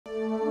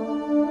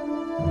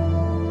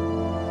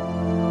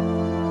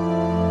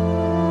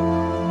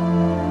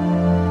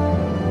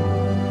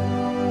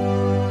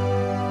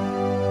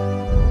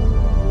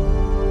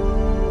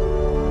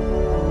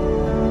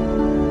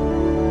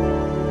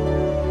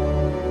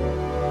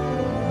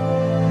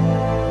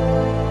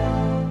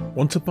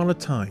Once upon a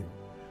time,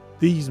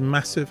 these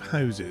massive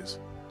houses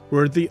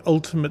were the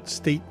ultimate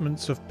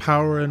statements of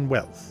power and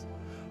wealth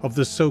of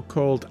the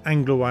so-called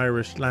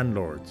Anglo-Irish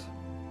landlords,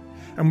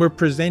 and were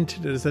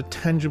presented as a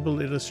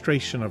tangible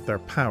illustration of their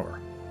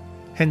power,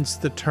 hence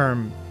the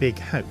term big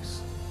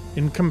house,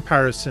 in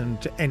comparison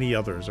to any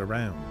others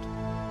around.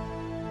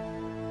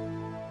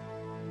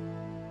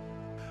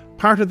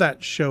 Part of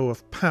that show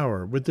of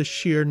power were the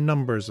sheer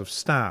numbers of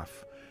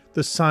staff,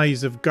 the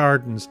size of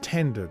gardens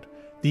tended,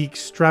 the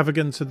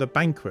extravagance of the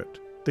banquet,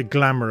 the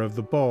glamour of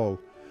the ball,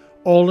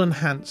 all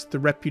enhanced the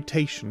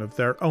reputation of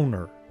their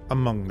owner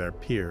among their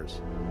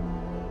peers.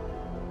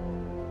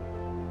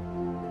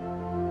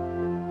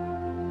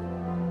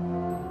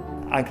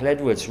 Uncle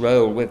Edward's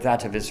role with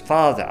that of his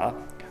father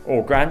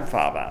or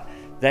grandfather,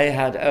 they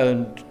had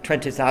owned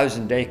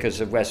 20,000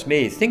 acres of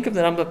Westmeath. Think of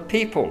the number of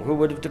people who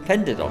would have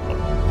depended on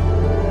them.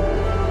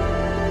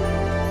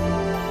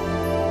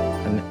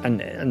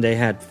 And they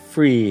had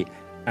free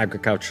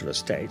agricultural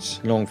estates,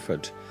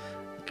 Longford,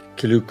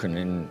 Killucan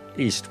in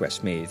East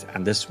Westmeath,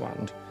 and this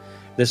one.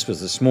 This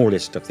was the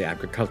smallest of the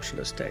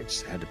agricultural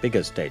estates. They had a bigger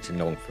estate in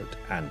Longford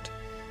and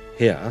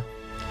here.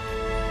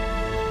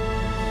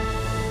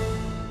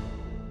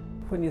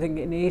 When you think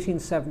in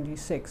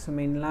 1876, I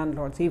mean,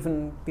 landlords,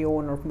 even the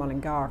owner of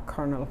Mullingar,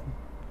 Colonel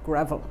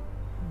Greville,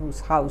 whose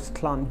house,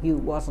 Clonhue,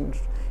 wasn't,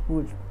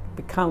 would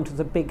be counted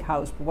as a big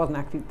house, but wasn't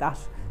actually that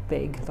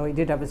big, though he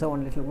did have his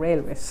own little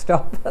railway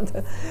stop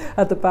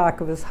at the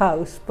back of his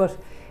house. But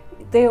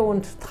they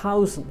owned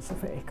thousands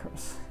of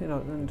acres, you know,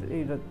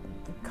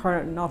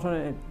 and not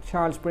only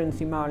Charles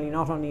Brinsley Marley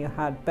not only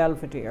had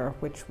Belvedere,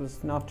 which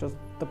was not just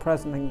the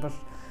present thing, but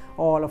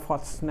all of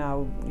what's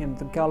now, you know,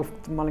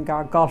 the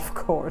Mullingar Golf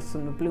Course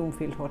and the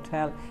Bloomfield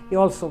Hotel. He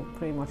also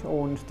pretty much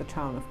owned the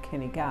town of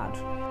Kinnegad.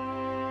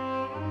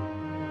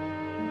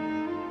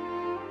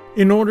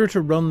 In order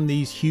to run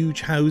these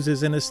huge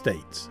houses and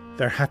estates,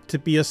 there had to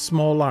be a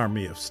small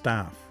army of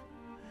staff.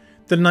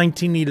 The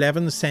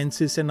 1911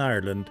 census in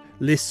Ireland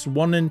lists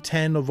 1 in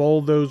 10 of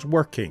all those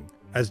working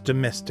as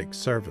domestic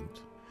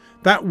servant.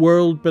 That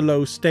world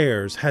below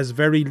stairs has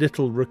very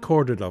little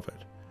recorded of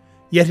it,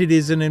 yet it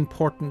is an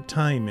important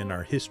time in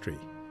our history.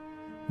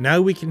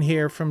 Now we can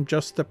hear from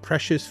just the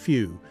precious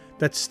few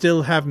that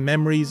still have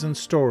memories and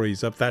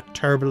stories of that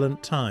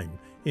turbulent time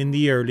in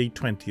the early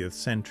 20th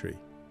century.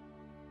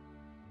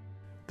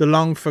 The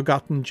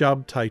long-forgotten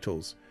job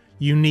titles,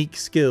 unique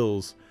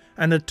skills,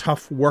 and a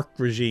tough work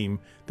regime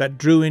that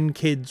drew in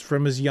kids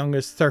from as young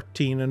as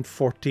 13 and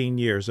 14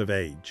 years of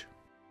age.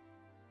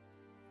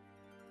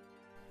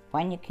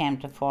 When you came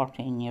to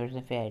 14 years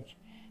of age,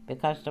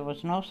 because there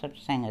was no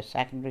such thing as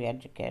secondary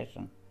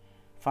education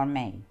for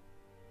me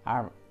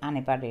or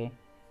anybody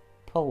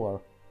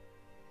poor.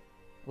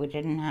 We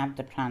didn't have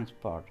the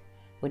transport.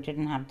 We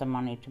didn't have the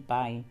money to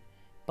buy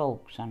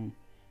books and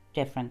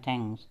different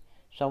things.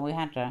 So we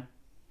had to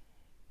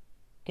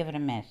give it a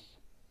miss.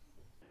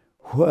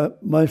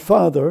 My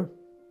father,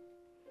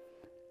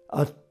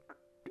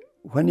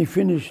 when he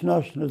finished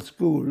national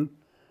school,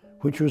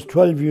 which was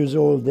 12 years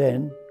old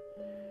then,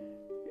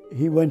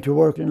 he went to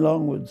work in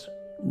Longwoods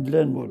in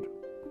Glenwood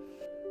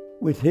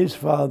with his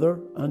father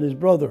and his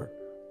brother.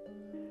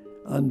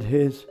 And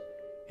his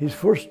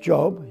first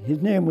job,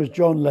 his name was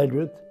John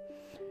Ledwith,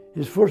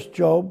 his first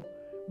job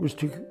was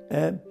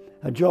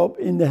a job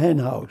in the hen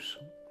house,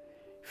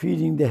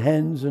 feeding the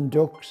hens and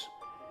ducks.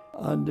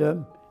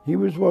 And he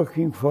was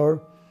working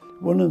for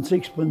 1 and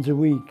 6pence a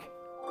week.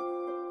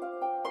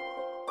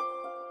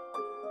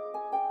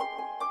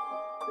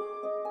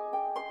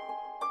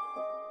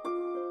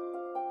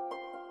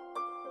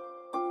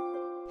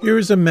 Here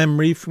is a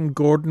memory from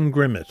Gordon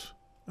Grimmett,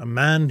 a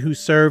man who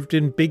served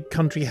in big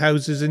country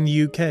houses in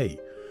the UK,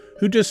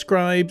 who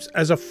describes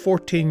as a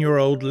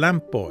 14-year-old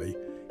lamp boy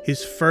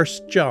his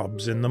first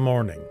jobs in the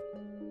morning.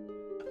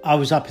 I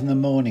was up in the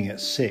morning at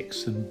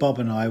 6 and Bob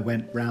and I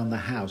went round the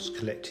house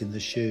collecting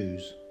the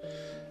shoes.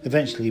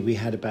 Eventually we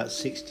had about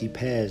 60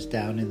 pairs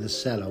down in the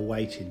cellar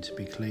waiting to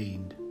be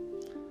cleaned.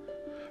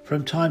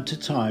 From time to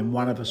time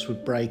one of us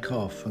would break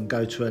off and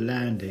go to a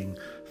landing,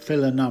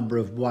 fill a number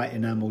of white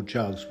enamel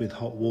jugs with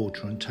hot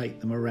water and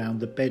take them around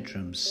the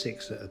bedrooms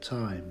 6 at a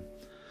time.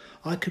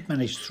 I could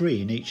manage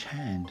 3 in each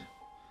hand,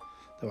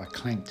 though I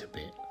clanked a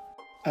bit.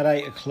 At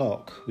 8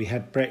 o'clock we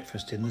had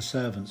breakfast in the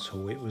servants'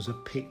 hall. It was a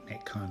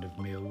picnic kind of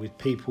meal with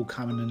people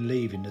coming and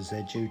leaving as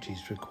their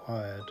duties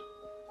required.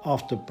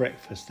 After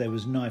breakfast there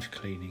was knife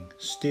cleaning,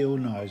 steel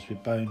knives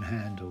with bone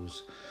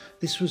handles.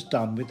 This was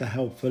done with the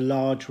help of a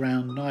large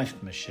round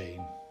knife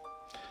machine.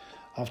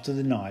 After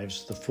the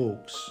knives, the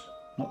forks,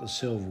 not the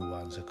silver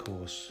ones of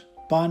course.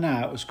 By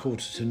now it was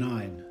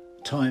 9:15.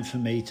 Time for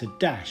me to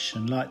dash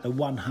and light the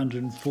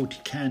 140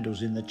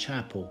 candles in the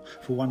chapel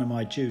for one of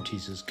my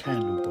duties as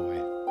candle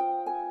boy.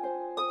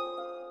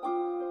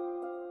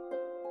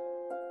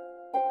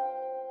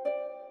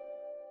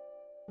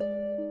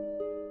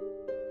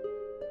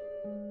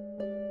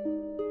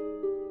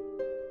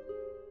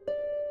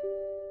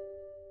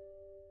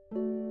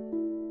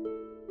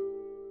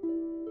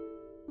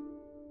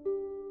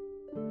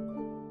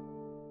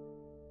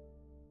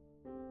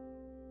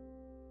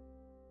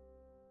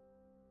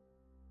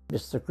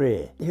 Mr.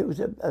 Gray. He was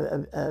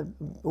a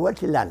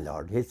wealthy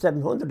landlord. He had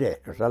 700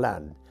 acres of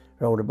land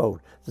round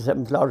about. The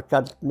 7th Lord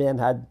Castleman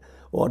had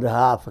owned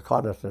half a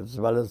Connaught as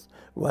well as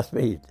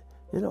Westmeath.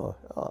 You know,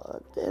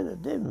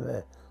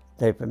 them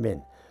type of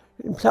men.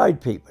 Employed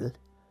people,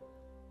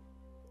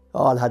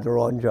 all had their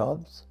own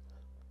jobs.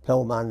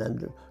 Ploughman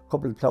and a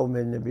couple of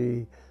ploughmen, there'd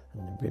be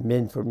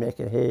men for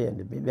making hay, and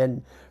there'd be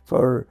men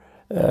for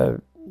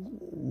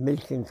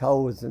milking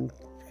cows and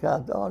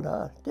all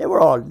that. They were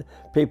all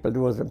people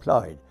who was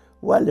employed,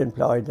 well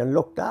employed and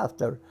looked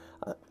after,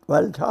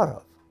 well thought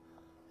of,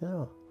 you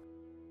know.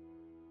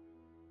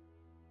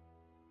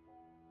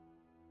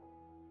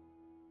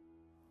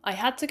 I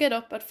had to get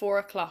up at 4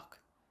 o'clock.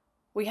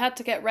 We had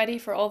to get ready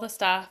for all the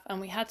staff,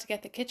 and we had to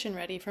get the kitchen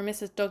ready for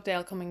Mrs.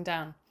 Dugdale coming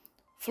down.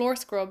 Floor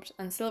scrubbed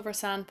and silver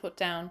sand put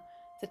down,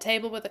 the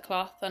table with a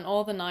cloth and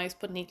all the knives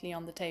put neatly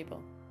on the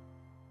table.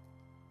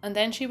 And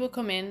then she would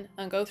come in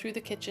and go through the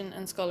kitchen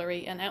and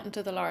scullery and out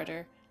into the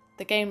larder,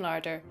 the game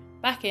larder,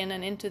 back in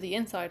and into the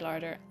inside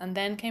larder, and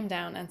then came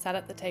down and sat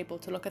at the table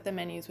to look at the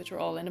menus, which were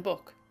all in a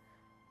book.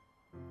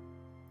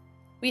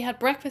 We had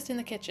breakfast in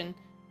the kitchen,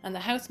 and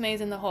the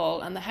housemaids in the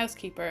hall, and the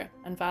housekeeper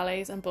and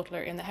valets and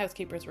butler in the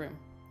housekeeper's room.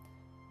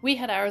 We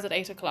had ours at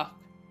 8 o'clock.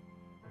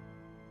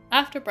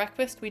 After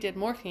breakfast we did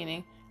more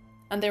cleaning,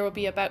 and there would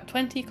be about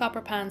 20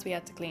 copper pans we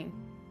had to clean.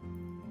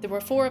 There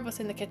were 4 of us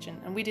in the kitchen,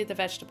 and we did the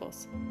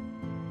vegetables.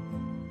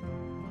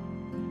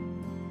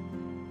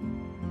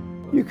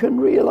 You can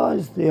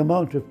realise the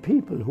amount of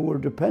people who were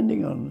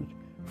depending on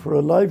it for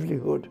a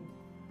livelihood.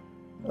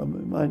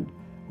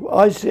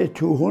 I say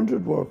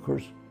 200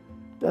 workers.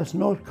 That's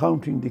not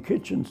counting the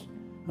kitchens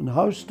and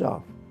house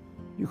staff.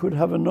 You could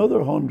have another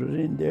 100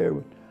 in there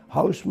with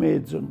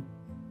housemaids, and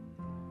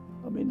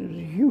I mean, it's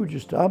a huge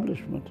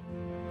establishment.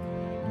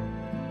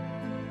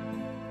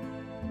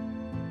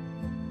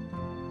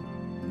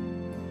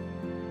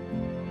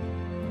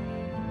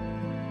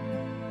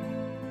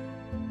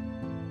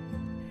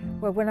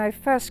 Well, when I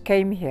first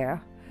came here,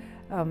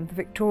 the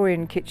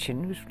Victorian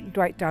kitchen, which was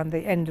right down the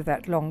end of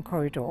that long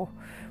corridor,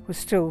 was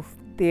still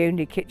the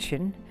only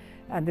kitchen.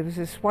 And there was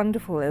this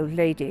wonderful old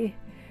lady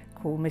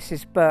called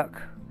Mrs.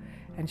 Burke,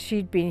 and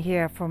she'd been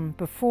here from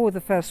before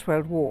the First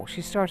World War.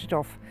 She started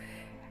off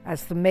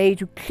as the maid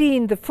who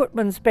cleaned the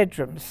footmen's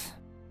bedrooms.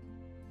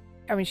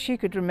 I mean, she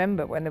could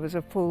remember when there was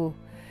a full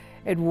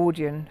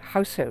Edwardian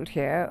household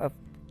here of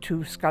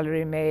 2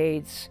 scullery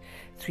maids,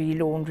 3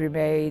 laundry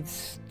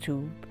maids,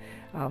 2,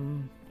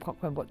 can't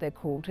remember what they're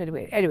called.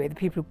 Anyway, the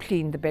people who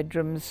cleaned the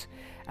bedrooms,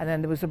 and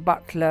then there was a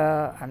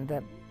butler and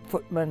the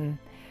footman.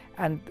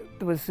 And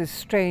there was this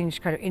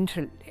strange kind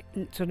of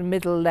sort of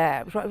middle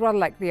layer. It was rather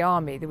like the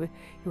army.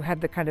 You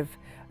had the kind of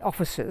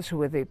officers who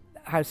were the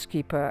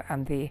housekeeper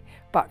and the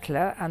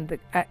butler, and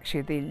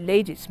actually the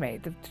lady's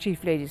maid, the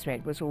chief lady's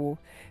maid,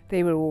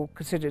 they were all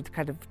considered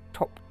kind of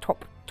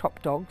top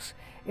dogs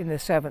in the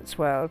servants'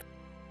 world.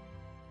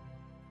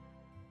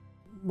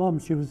 Mum,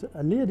 she was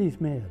a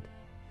lady's maid,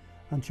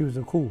 and she was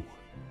a cook.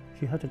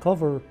 She had to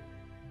cover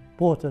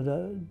both of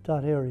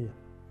that area.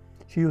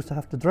 She used to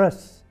have to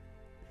dress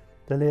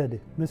the lady,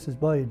 Mrs.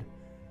 Boyd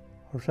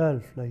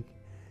herself, like,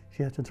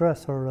 she had to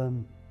dress her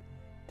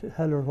to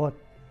tell her what,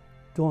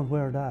 don't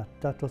wear that,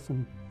 that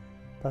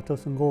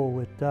doesn't go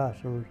with that,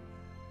 or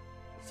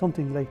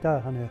something like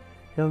that. And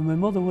yeah, my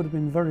mother would have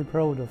been very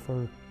proud of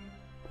her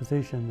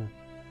position,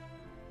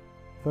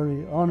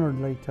 very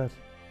honoured like that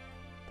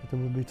there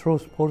would be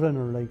trust put in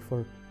her, like,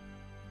 for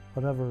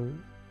whatever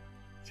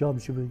job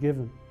she was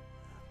given.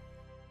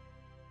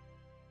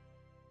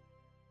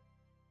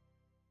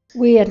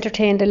 We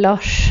entertained a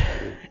lot.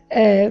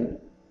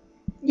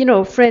 You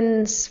know,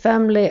 friends,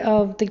 family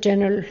of the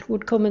General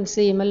would come and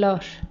see him a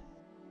lot.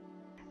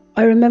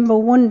 I remember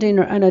one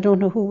dinner, and I don't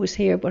know who was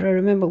here, but I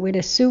remember we had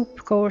a soup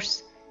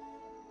course,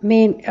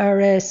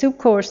 soup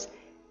course,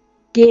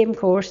 game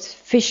course,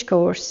 fish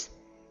course,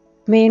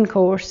 main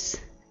course,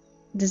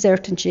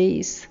 dessert and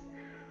cheese.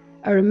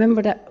 I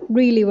remember that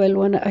really well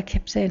when I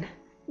kept saying,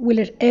 will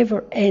it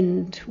ever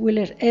end? Will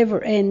it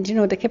ever end? You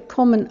know, they kept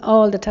coming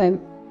all the time.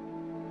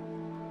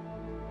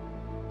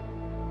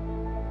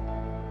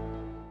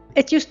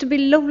 It used to be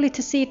lovely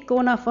to see it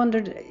going off under,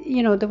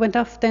 you know, they went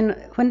off then,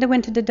 when they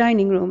went to the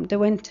dining room, they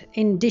went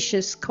in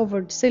dishes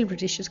covered, silver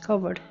dishes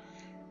covered.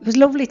 It was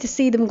lovely to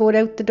see them going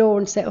out the door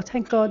and say, oh,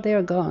 thank God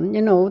they're gone,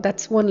 you know,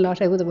 that's one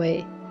lot out of the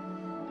way.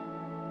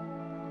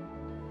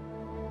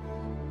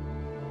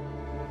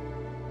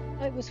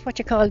 I was what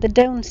you call the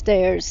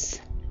downstairs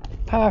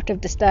part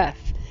of the staff.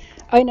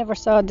 I never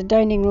saw the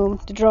dining room,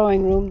 the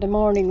drawing room, the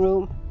morning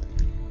room,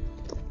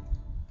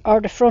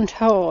 or the front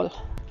hall.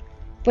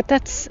 But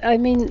that's, I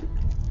mean,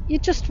 you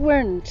just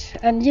weren't,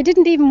 and you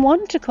didn't even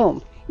want to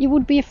come. You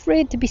would be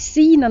afraid to be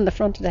seen on the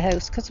front of the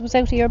house because it was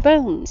out of your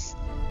bounds.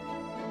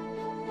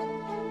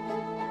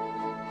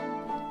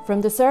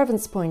 From the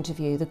servants' point of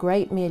view, the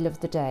great meal of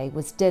the day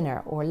was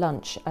dinner or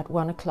lunch at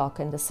 1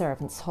 o'clock in the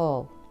servants'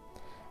 hall.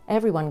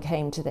 Everyone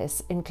came to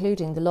this,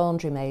 including the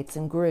laundry maids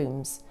and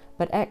grooms,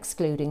 but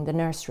excluding the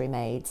nursery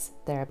maids,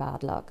 their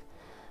bad luck,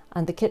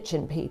 and the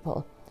kitchen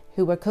people,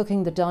 who were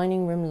cooking the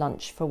dining room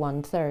lunch for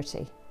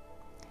 1:30.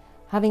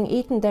 Having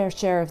eaten their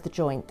share of the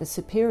joint, the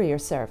superior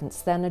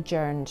servants then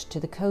adjourned to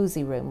the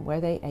cosy room where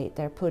they ate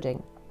their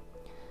pudding.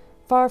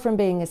 Far from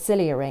being a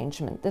silly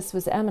arrangement, this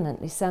was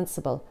eminently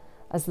sensible,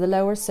 as the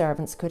lower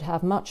servants could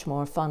have much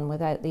more fun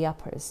without the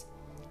uppers,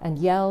 and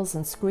yells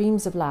and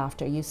screams of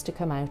laughter used to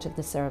come out of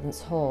the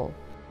servants' hall.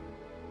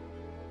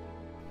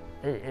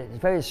 It's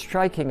very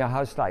striking a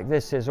house like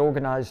this is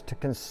organised to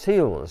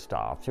conceal the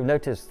staff. You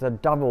notice the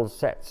double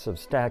sets of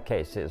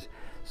staircases,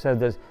 so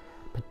there's,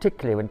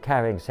 particularly when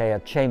carrying, say, a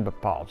chamber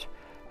pot,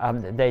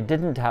 they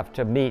didn't have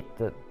to meet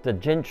the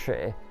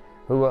gentry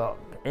who were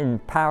in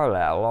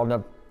parallel on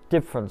a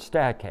different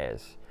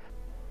staircase.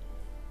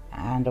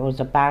 And there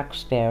was a back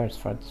stairs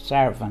for the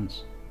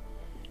servants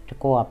to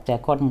go up. They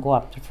couldn't go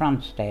up the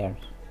front stairs.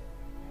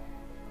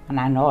 And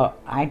I know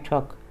I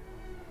took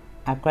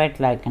a great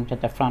liking to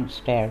the front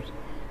stairs,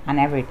 and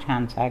every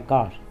chance I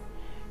got,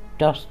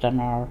 dusting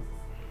or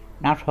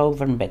not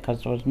hoovering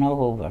because there was no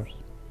hoovers,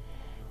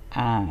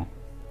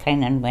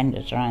 cleaning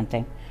windows or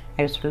anything,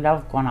 I used to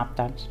love going up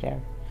that stair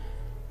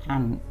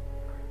and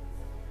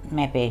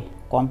maybe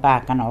going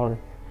back on old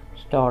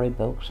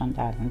storybooks and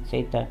that and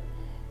see the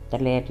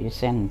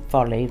ladies in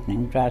full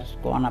evening dress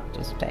going up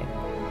the stairs.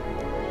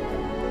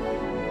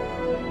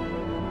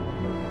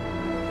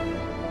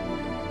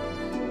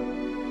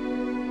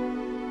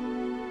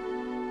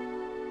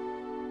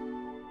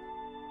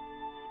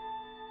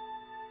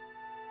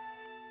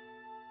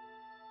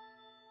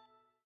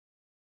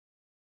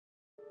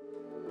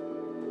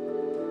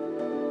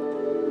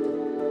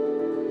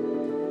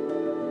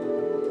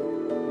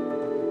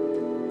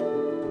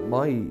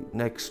 My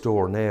next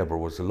door neighbour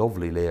was a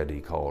lovely lady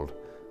called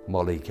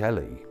Molly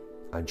Kelly,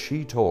 and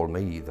she told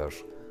me that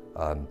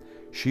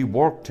she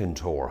worked in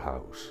Tor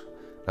House.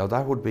 Now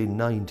that would be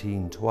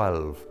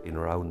 1912, in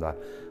around that.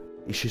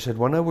 She said,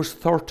 when I was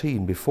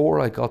 13, before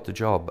I got the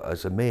job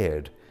as a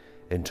maid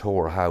in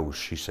Tor House,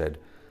 she said,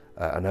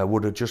 and I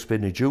would have just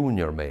been a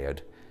junior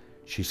maid,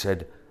 she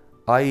said,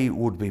 I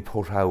would be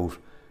put out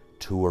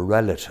to a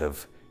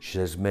relative. She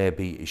says,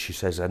 maybe, she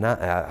says, I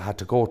had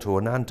to go to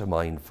an aunt of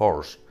mine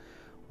first,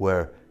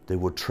 where they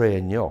would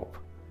train you up,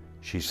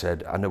 she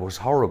said, and it was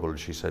horrible,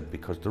 she said,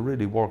 because they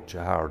really worked you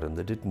hard and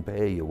they didn't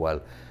pay you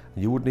well.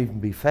 You wouldn't even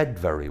be fed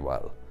very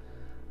well.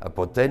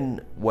 But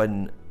then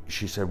when,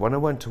 she said, when I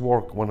went to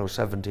work when I was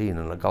 17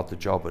 and I got the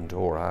job in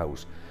Tor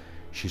House,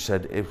 she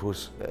said it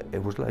was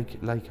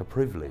like a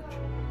privilege.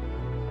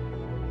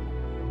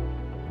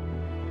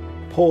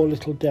 Poor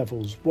little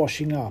devils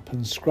washing up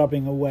and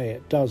scrubbing away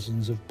at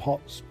dozens of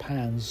pots,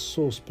 pans,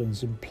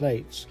 saucepans and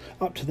plates,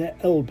 up to their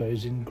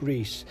elbows in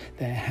grease,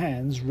 their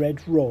hands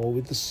red raw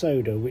with the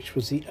soda, which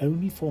was the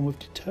only form of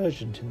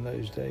detergent in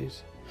those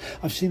days.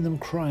 I've seen them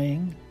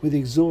crying with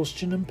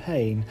exhaustion and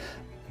pain.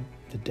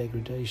 The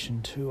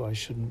degradation too, I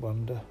shouldn't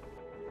wonder.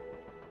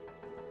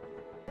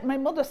 My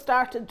mother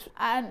started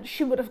and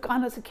she would have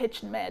gone as a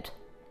kitchen maid,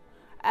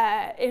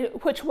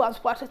 which was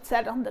what it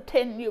said on the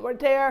tin. You were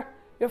there.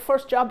 Your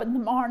first job in the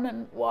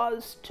morning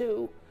was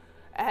to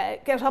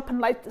get up and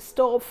light the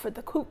stove for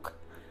the cook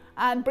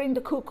and bring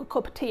the cook a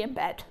cup of tea in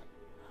bed.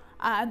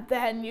 And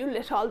then you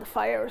lit all the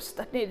fires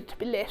that needed to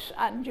be lit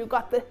and you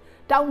got the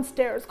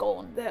downstairs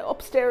going. The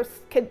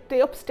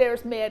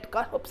upstairs maid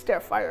got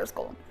upstairs fires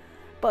going.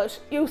 But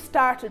you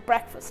started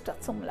breakfast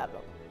at some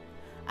level.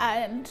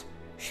 And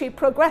she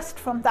progressed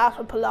from that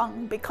up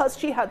along because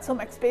she had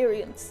some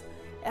experience.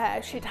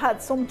 She'd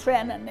had some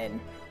training in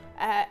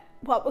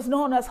what was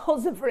known as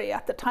husbandry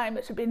at the time.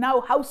 It would be now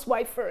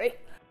housewifery.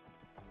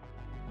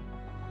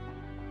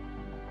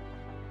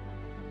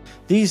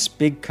 These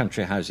big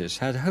country houses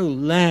had whole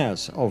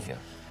layers of,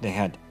 they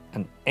had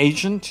an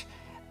agent,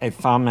 a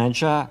farm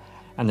manager,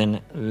 and then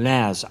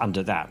layers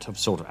under that of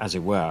sort of, as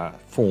it were,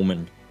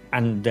 foremen.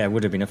 And there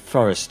would have been a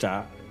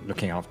forester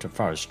looking after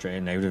forestry,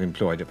 and they would have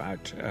employed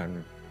about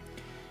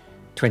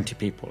 20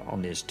 people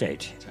on the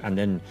estate. And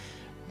then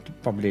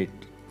probably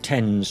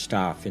 10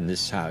 staff in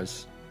this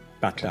house,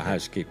 butler,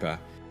 housekeeper.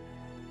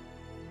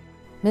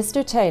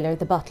 Mr. Taylor,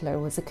 the butler,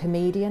 was a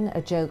comedian,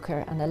 a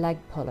joker and a leg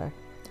puller.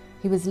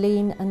 He was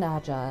lean and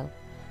agile.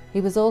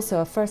 He was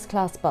also a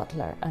first-class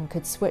butler and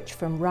could switch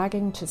from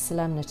ragging to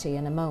solemnity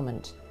in a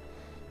moment.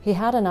 He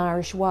had an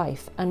Irish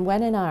wife, and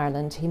when in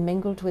Ireland he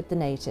mingled with the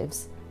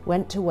natives,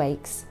 went to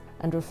wakes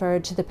and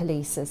referred to the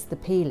police as the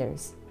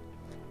peelers.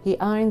 He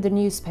ironed the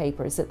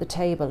newspapers at the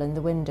table in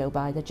the window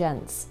by the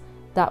gents.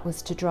 That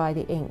was to dry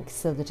the ink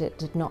so that it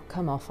did not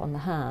come off on the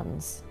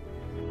hands.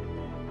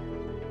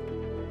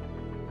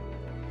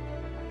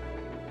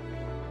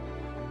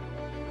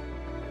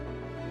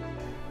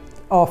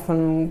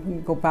 Often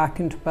you go back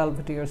into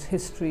Belvedere's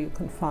history, you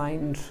can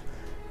find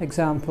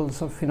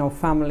examples of,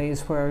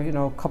 families where,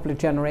 a couple of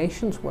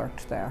generations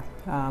worked there.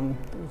 There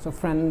was a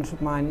friend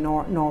of mine,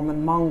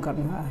 Norman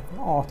Mongan,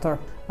 author,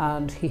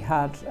 and he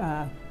had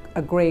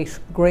a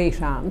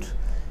great aunt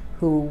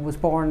who was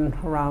born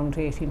around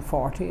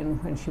 1840,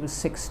 and when she was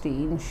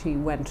 16 she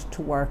went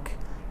to work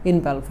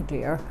in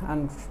Belvedere,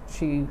 and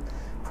she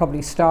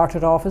probably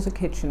started off as a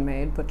kitchen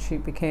maid, but she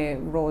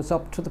rose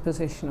up to the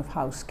position of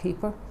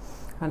housekeeper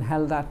and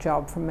held that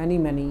job for many,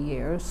 many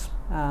years.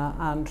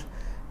 And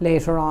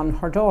later on,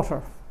 her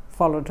daughter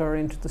followed her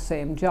into the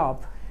same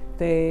job.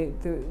 The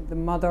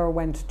mother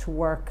went to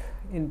work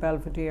in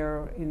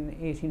Belvedere in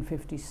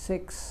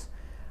 1856.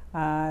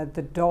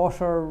 The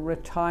daughter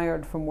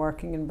retired from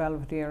working in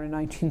Belvedere in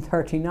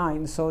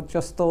 1939, so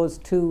just those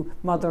two,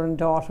 mother and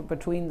daughter,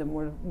 between them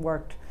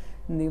worked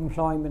in the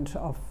employment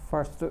of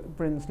first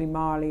Brinsley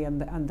Marley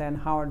and then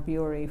Howard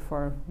Bury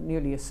for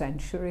nearly a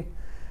century.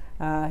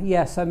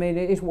 Yes, I mean,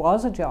 it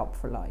was a job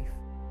for life.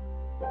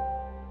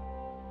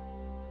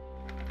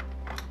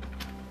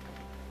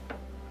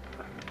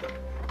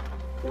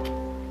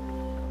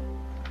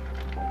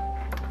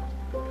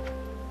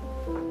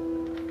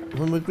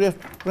 When my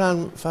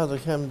great-grandfather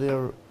came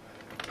there,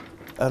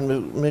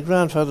 and my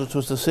grandfather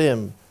was the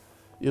same,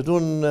 you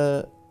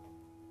done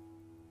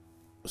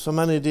so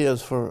many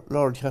days for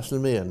Lord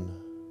Castlemaine,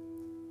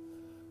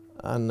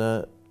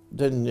 and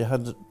then you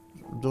had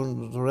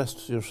done the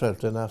rest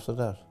yourself then after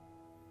that.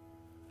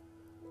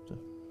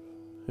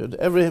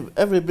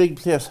 Every big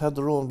place had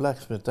their own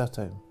blacksmith that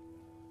time.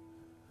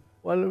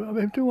 Well, I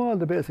mean, do all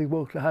the basic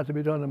work that had to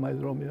be done in my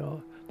drum, you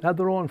know. They had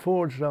their own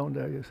forge down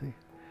there, you see,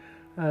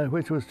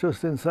 which was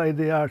just inside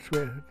the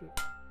archway.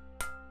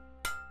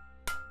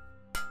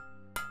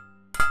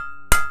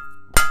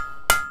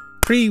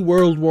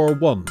 Pre-World War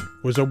I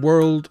was a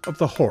world of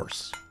the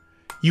horse.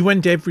 You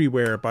went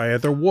everywhere by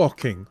either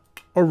walking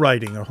or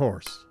riding a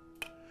horse.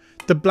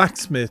 The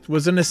blacksmith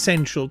was an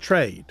essential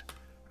trade,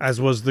 as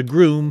was the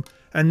groom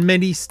and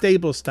many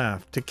stable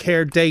staff to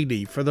care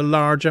daily for the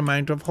large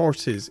amount of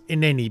horses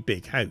in any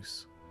big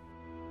house.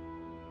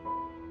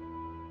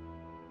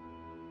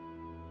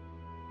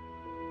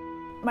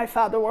 My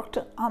father worked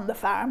on the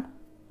farm.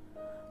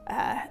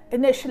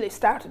 Initially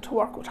started to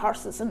work with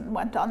horses and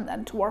went on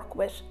then to work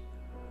with,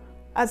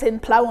 as in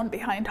ploughing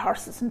behind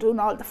horses and doing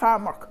all the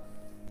farm work.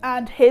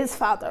 And his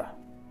father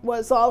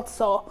was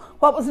also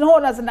what was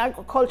known as an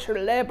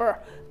agricultural labourer,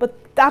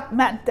 but that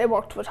meant they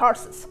worked with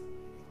horses,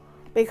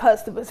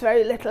 because there was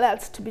very little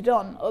else to be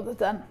done other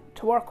than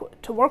to work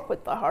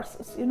with the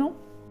horses, you know.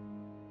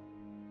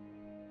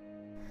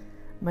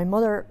 My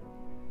mother,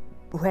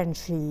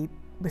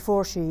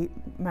 before she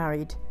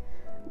married,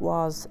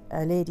 was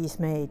a lady's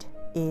maid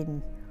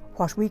in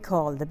what we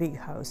call the big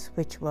house,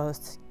 which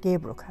was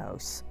Gaybrook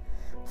House,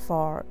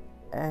 for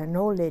an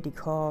old lady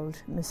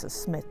called Mrs.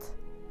 Smith.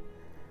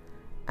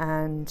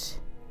 And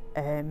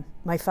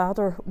my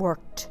father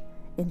worked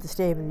in the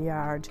stable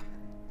yard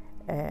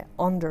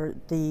under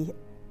the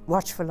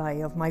watchful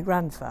eye of my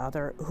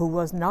grandfather, who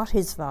was not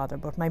his father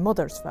but my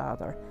mother's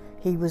father.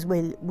 He was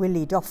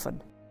Willie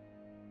Duffin.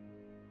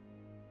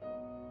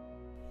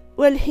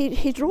 Well,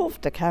 he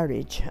drove the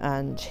carriage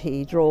and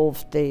he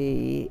drove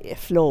the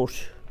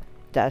float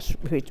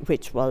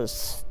which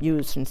was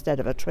used instead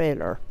of a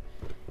trailer.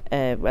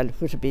 Well, it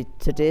would be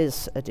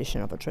today's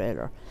edition of a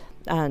trailer.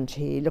 And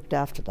he looked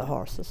after the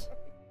horses.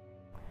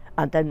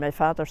 And then my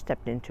father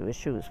stepped into his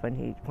shoes when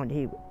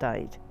he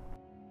died.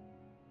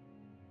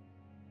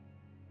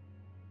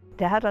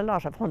 They had a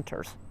lot of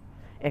hunters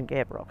in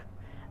Gaybrook,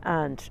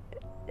 and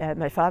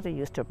my father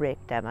used to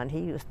break them, and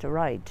he used to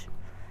ride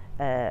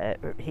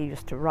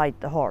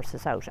the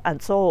horses out,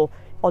 and so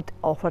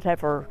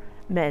whatever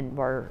men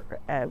were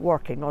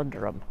working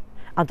under him,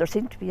 and there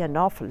seemed to be an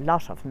awful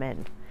lot of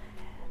men,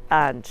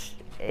 and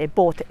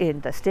both in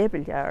the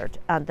stable yard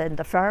and then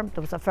the farm.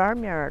 There was a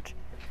farmyard,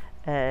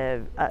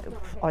 I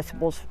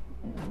suppose,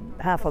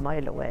 half a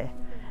mile away,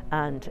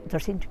 and there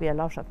seemed to be a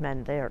lot of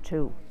men there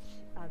too.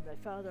 And my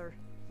father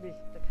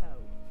milked the cow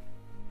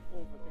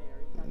over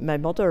there. My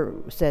mother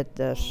said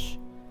that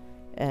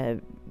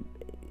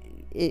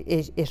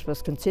it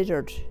was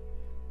considered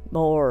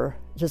more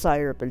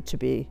desirable to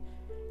be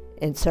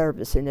in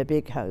service in a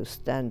big house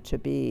than to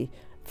be,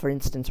 for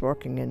instance,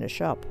 working in a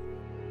shop.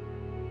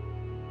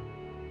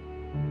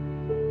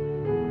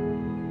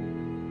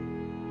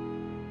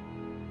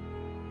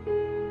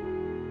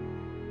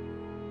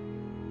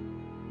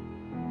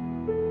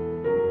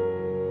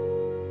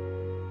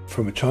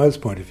 From a child's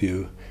point of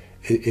view,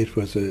 it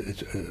was a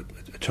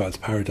child's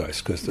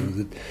paradise, because there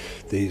were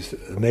these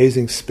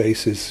amazing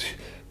spaces,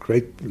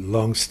 great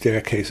long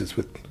staircases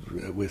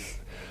with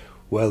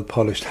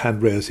well-polished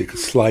handrails you could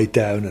slide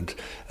down, and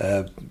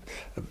a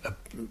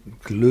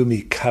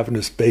gloomy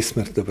cavernous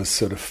basement that was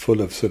sort of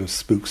full of sort of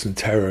spooks and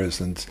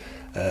terrors, and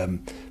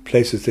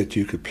places that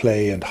you could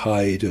play and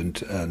hide,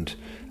 and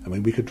I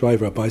mean, we could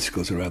drive our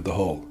bicycles around the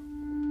hall.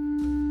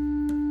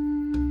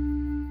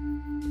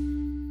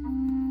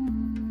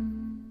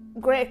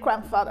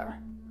 Great-grandfather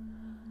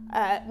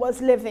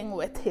was living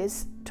with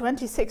his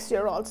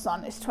 26-year-old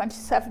son, his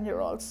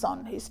 27-year-old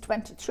son, his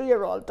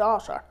 23-year-old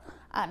daughter,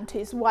 and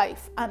his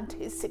wife and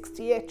his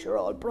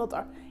 68-year-old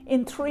brother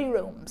in 3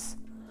 rooms,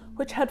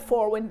 which had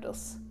 4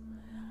 windows.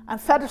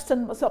 And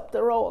Featherstone was up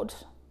the road,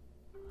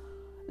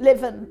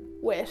 living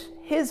with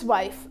his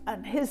wife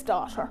and his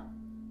daughter,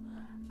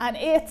 and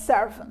 8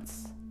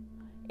 servants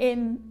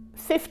in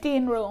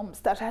 15 rooms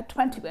that had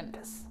 20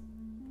 windows.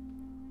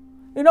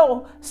 You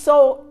know,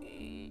 so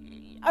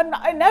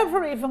I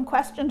never even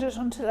questioned it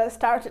until I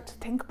started to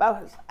think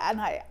about it, and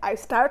I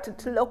started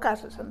to look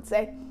at it and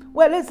say,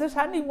 well, is it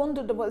any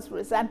wonder there was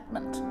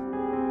resentment?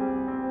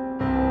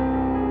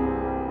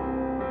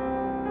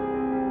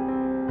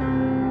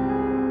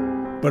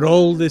 But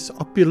all this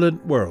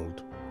opulent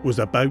world was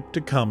about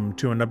to come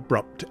to an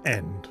abrupt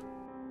end.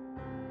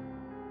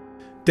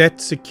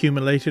 Debts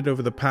accumulated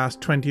over the past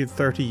 20 or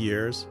 30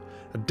 years,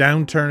 a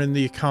downturn in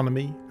the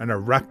economy, and a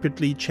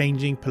rapidly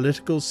changing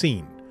political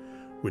scene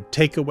would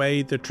take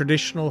away the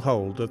traditional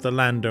hold of the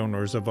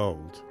landowners of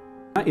old.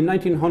 In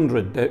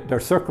 1900, the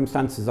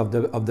circumstances of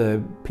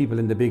the people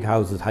in the big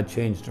houses had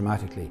changed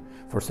dramatically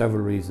for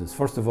several reasons.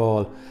 First of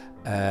all,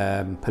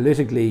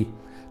 politically,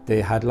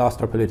 they had lost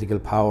their political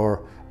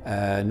power.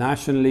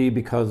 Nationally,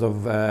 because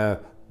of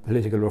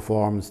political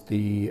reforms,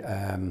 the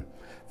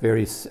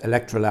various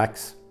electoral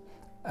acts,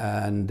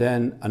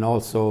 and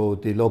also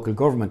the Local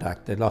Government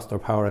Act, they lost their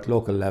power at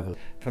local level.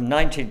 From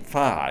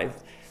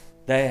 1905,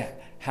 they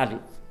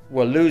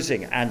were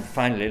losing and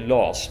finally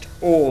lost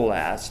all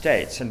their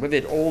estates, and with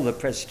it all the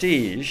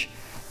prestige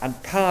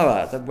and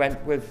power that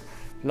went with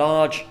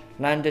large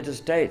landed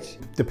estates.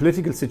 The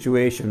political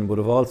situation would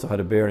have also had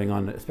a bearing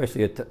on,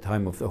 especially at the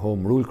time of the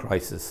Home Rule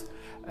crisis.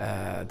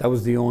 That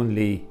was the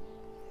only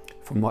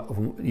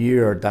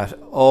year that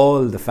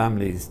all the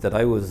families that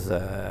I was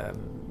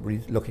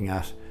looking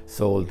at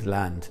sold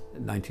land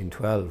in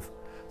 1912.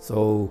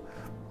 So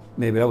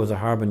maybe that was a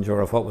harbinger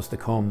of what was to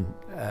come,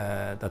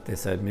 that they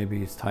said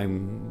maybe it's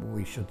time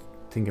we should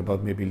think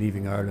about maybe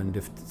leaving Ireland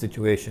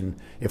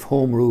if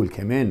Home Rule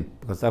came in,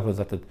 because that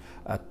was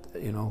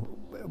you know,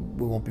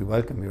 we won't be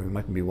welcome here, we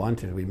mightn't be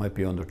wanted, we might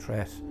be under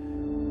threat.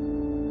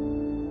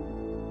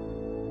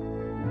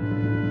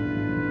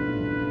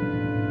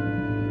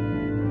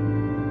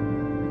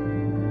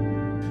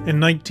 In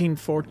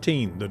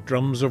 1914, the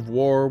drums of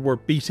war were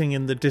beating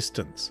in the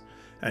distance,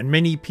 and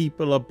many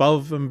people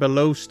above and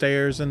below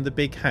stairs in the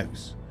big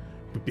house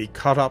would be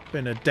caught up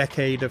in a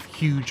decade of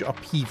huge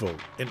upheaval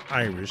in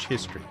Irish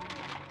history.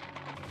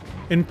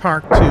 In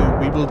Part 2,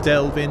 we will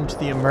delve into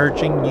the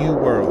emerging new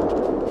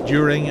world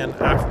during and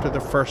after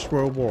the First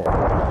World War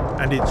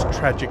and its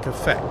tragic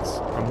effects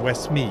on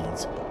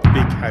Westmeath's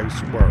big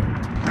house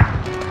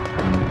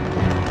world.